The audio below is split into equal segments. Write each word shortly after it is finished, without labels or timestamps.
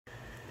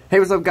Hey,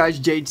 what's up guys,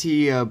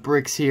 JT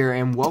Bricks here,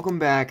 and welcome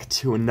back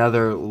to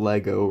another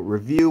LEGO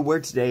review,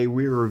 where today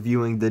we're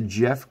reviewing the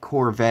Jeff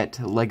Gorvette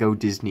LEGO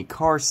Disney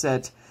car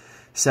set.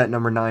 Set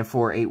number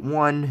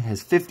 9481,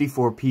 has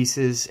 54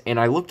 pieces,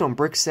 and I looked on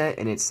Brickset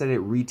and it said it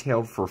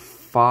retailed for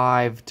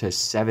 $5 to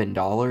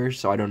 $7,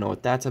 so I don't know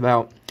what that's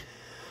about.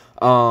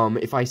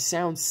 If I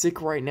sound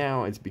sick right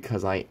now, it's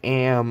because I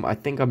am. I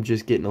think I'm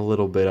just getting a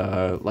little bit,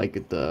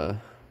 like, the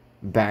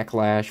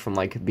backlash from,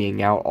 like,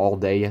 being out all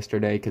day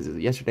yesterday, because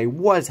yesterday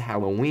was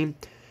Halloween.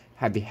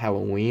 Happy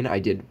Halloween. I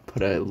did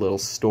put a little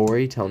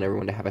story telling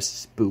everyone to have a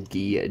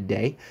spooky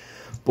day.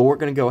 But we're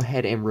going to go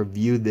ahead and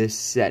review this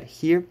set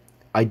here.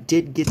 I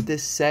did get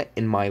this set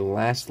in my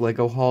last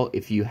LEGO haul.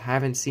 If you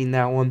haven't seen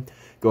that one,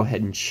 go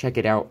ahead and check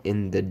it out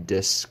in the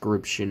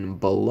description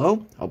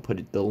below. I'll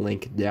put the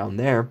link down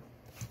there.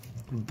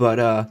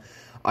 But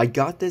I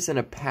got this in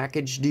a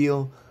package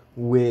deal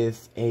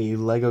with a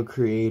LEGO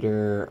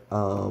Creator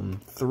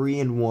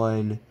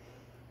 3-in-1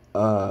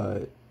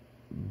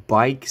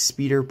 bike,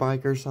 speeder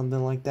bike or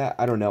something like that.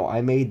 I don't know.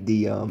 I made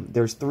the,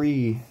 there's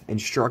 3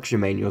 instruction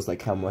manuals that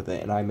come with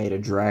it, and I made a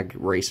drag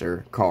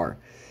racer car.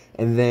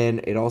 And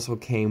then it also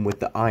came with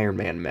the Iron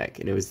Man mech,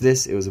 and it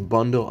was a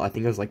bundle. I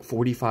think it was like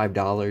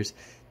 $45.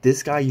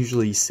 This guy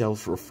usually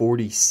sells for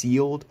 $40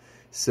 sealed.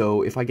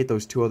 So if I get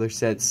those 2 other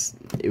sets,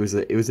 it was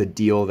a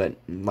deal that,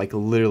 like,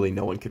 literally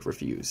no one could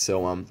refuse.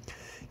 So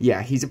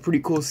yeah, he's a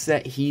pretty cool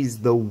set. He's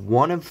the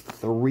one of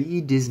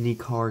 3 Disney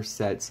car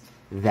sets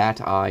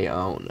that I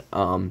own.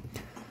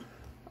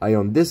 I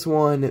own this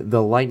one,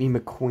 the Lightning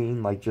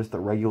McQueen, like just the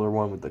regular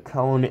one with the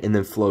cone, and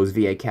then Flo's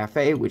VA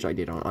Cafe, which I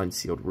did on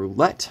Unsealed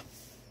Roulette.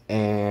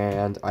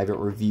 And I haven't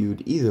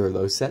reviewed either of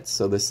those sets,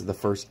 so this is the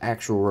first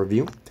actual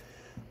review.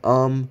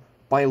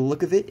 By the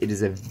look of it, it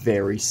is a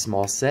very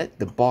small set.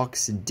 The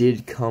box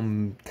did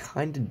come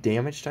kind of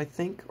damaged, I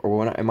think. Or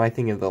what, am I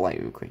thinking of the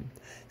Lightning McQueen?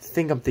 I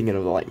think I'm thinking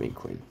of the Lightning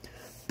McQueen.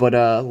 But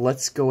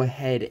let's go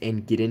ahead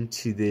and get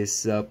into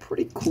this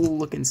pretty cool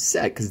looking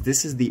set, because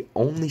this is the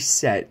only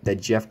set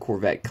that Jeff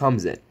Gorvette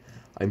comes in.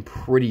 I'm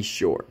pretty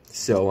sure.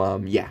 So,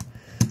 yeah.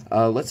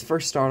 Let's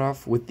first start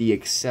off with the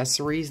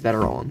accessories that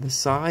are on the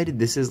side.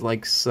 This is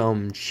like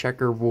some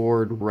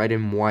checkerboard, red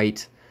and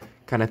white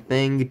kind of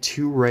thing.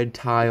 2 red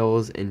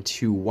tiles and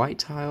 2 white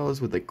tiles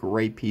with a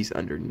gray piece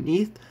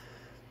underneath.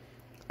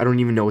 I don't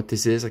even know what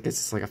this is. I guess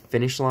it's like a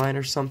finish line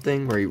or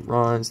something where he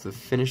runs the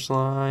finish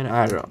line.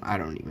 I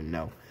don't even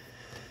know.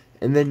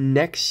 And then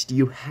next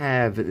you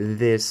have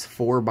this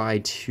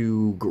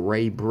 4x2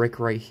 gray brick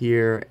right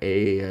here,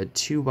 a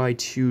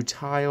 2x2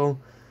 tile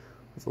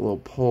with a little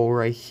pole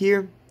right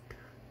here.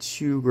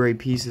 2 gray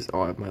pieces.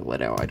 Oh, I have my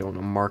lead out. I don't want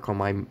to mark on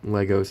my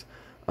Legos.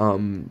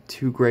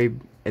 2 gray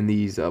and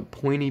these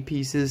pointy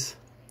pieces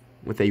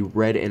with a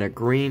red and a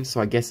green. So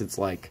I guess it's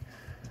like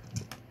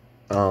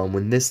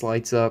when this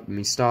lights up and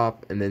we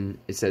stop, and then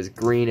it says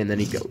green, and then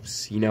he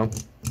goes. You know,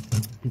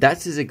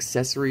 that's his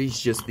accessories.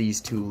 Just these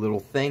 2 little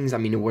things. I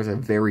mean, it was a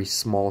very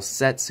small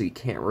set, so you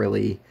can't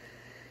really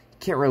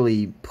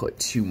put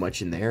too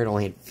much in there. It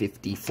only had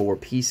 54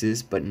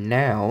 pieces, but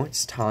now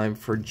it's time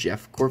for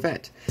Jeff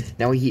Gorvette.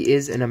 Now, he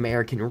is an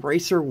American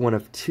racer, one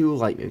of 2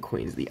 Lightning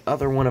McQueens. The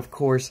other one, of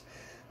course,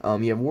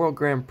 you have World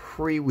Grand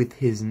Prix with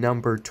his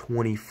number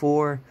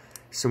 24,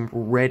 some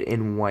red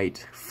and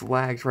white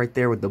flags right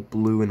there with the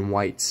blue and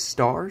white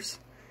stars.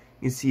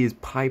 You can see his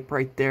pipe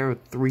right there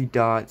with 3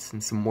 dots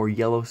and some more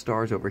yellow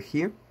stars over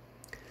here.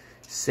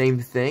 Same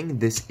thing,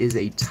 this is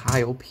a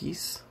tile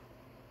piece.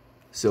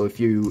 So if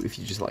you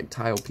just like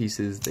tile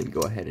pieces, then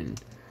go ahead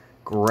and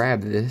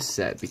grab this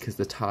set, because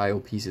the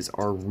tile pieces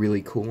are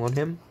really cool on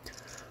him.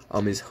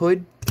 His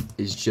hood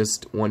is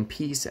just 1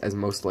 piece, as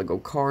most LEGO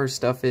cars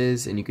stuff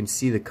is, and you can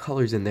see the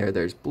colors in there.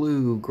 There's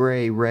blue,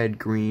 gray, red,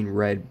 green,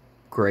 red,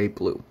 gray,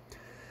 blue.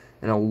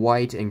 And a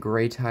white and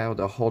gray tile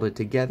to hold it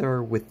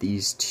together with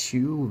these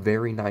 2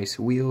 very nice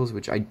wheels,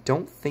 which I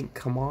don't think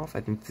come off. I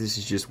think this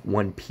is just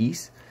 1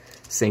 piece.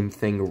 Same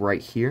thing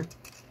right here.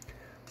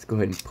 Let's go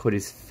ahead and put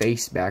his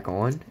face back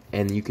on,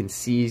 and you can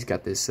see he's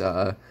got this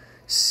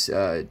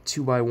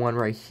 2x1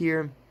 right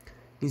here.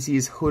 You can see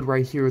his hood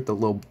right here with the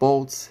little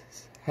bolts,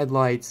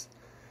 headlights,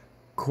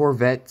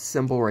 Gorvette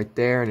symbol right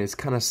there, and his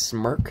kind of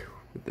smirk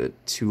with the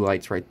 2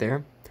 lights right there.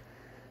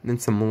 And then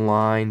some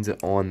lines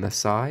on the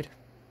side.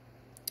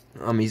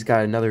 He's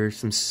got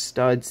some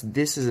studs.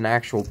 This is an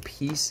actual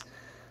piece.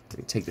 Let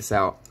me take this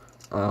out.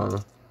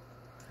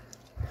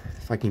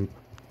 If I can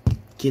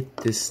get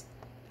this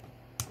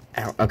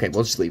out. Okay,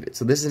 we'll just leave it.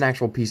 So this is an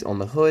actual piece on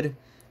the hood.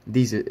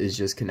 These is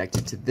just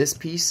connected to this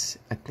piece.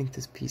 I think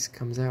this piece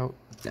comes out.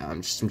 No,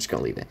 I'm just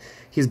gonna leave it.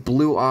 He has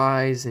blue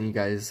eyes, and you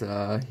guys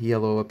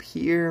yellow up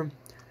here.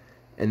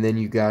 And then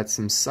you got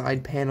some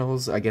side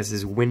panels, I guess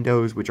his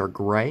windows, which are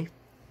gray.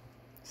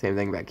 Same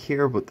thing back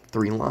here with the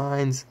 3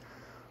 lines.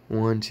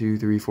 1, 2,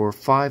 3, 4,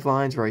 5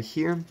 lines right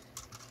here.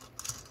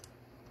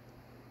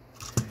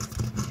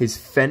 His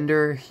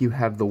fender, you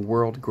have the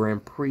World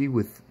Grand Prix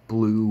with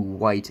blue,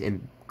 white,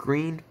 and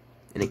green.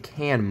 And it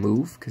can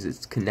move because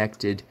it's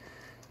connected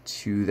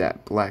to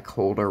that black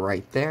holder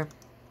right there.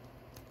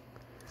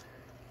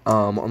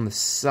 On the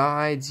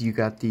sides, you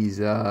got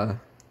these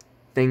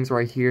things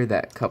right here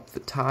that cup the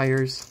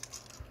tires.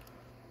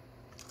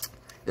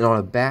 And on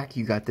the back,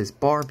 you got this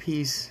bar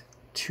piece,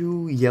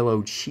 2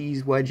 yellow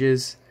cheese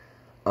wedges,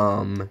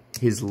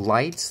 his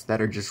lights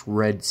that are just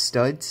red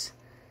studs,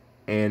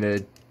 and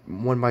a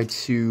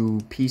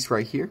 1x2 piece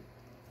right here.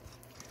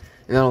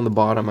 And then on the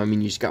bottom, I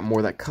mean, you just got more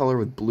of that color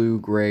with blue,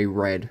 gray,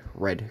 red,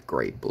 red,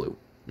 gray, blue.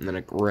 And then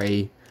a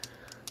gray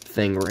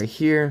thing right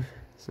here,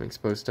 some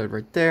exposed stud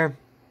right there.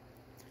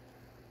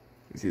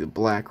 You see the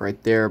black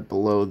right there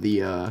below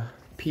the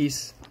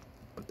piece.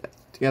 Put that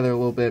together a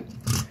little bit.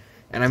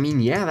 And I mean,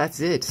 yeah, that's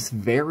it. It's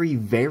very,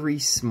 very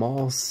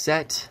small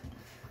set.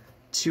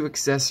 2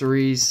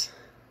 accessories.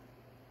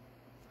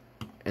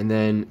 And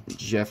then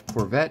Jeff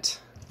Gorvette.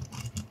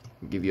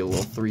 Give you a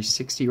little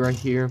 360 right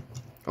here.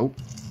 Oh.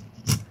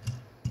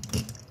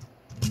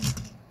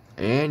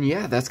 And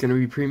yeah, that's going to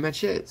be pretty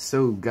much it.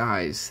 So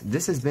guys,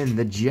 this has been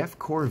the Jeff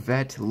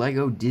Gorvette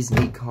Lego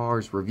Disney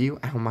Cars review.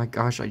 Oh my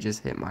gosh, I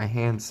just hit my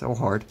hand so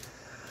hard.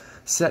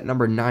 Set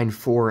number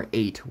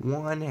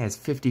 9481 has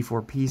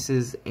 54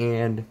 pieces,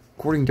 and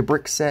according to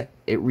Brickset,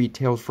 it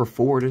retails for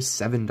 $4 to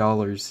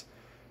 $7,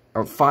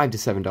 or $5 to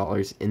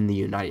 $7 in the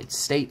United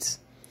States.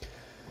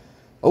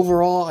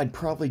 Overall, I'd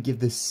probably give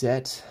this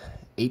set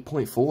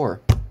 8.4.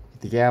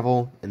 The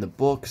gavel and the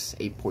books,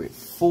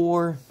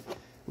 8.4.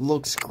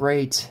 Looks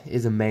great,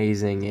 is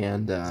amazing,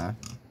 and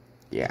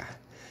yeah.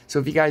 So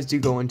if you guys do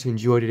go on to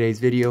enjoy today's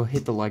video,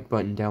 hit the like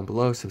button down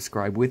below,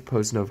 subscribe with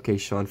post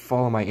notification on,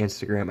 follow my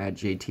Instagram at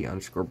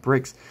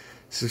JT_bricks,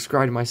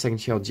 subscribe to my second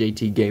channel,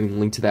 JT Gaming,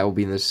 link to that will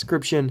be in the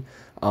description.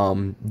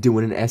 Doing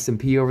an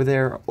SMP over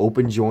there,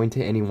 open join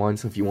to anyone,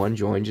 so if you want to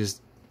join,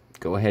 just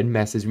go ahead and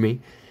message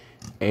me,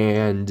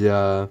 and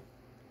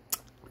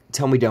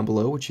tell me down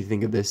below what you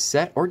think of this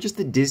set, or just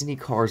the Disney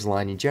Cars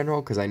line in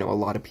general, because I know a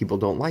lot of people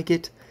don't like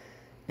it,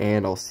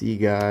 and I'll see you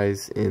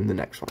guys in the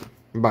next one.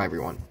 Bye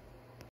everyone.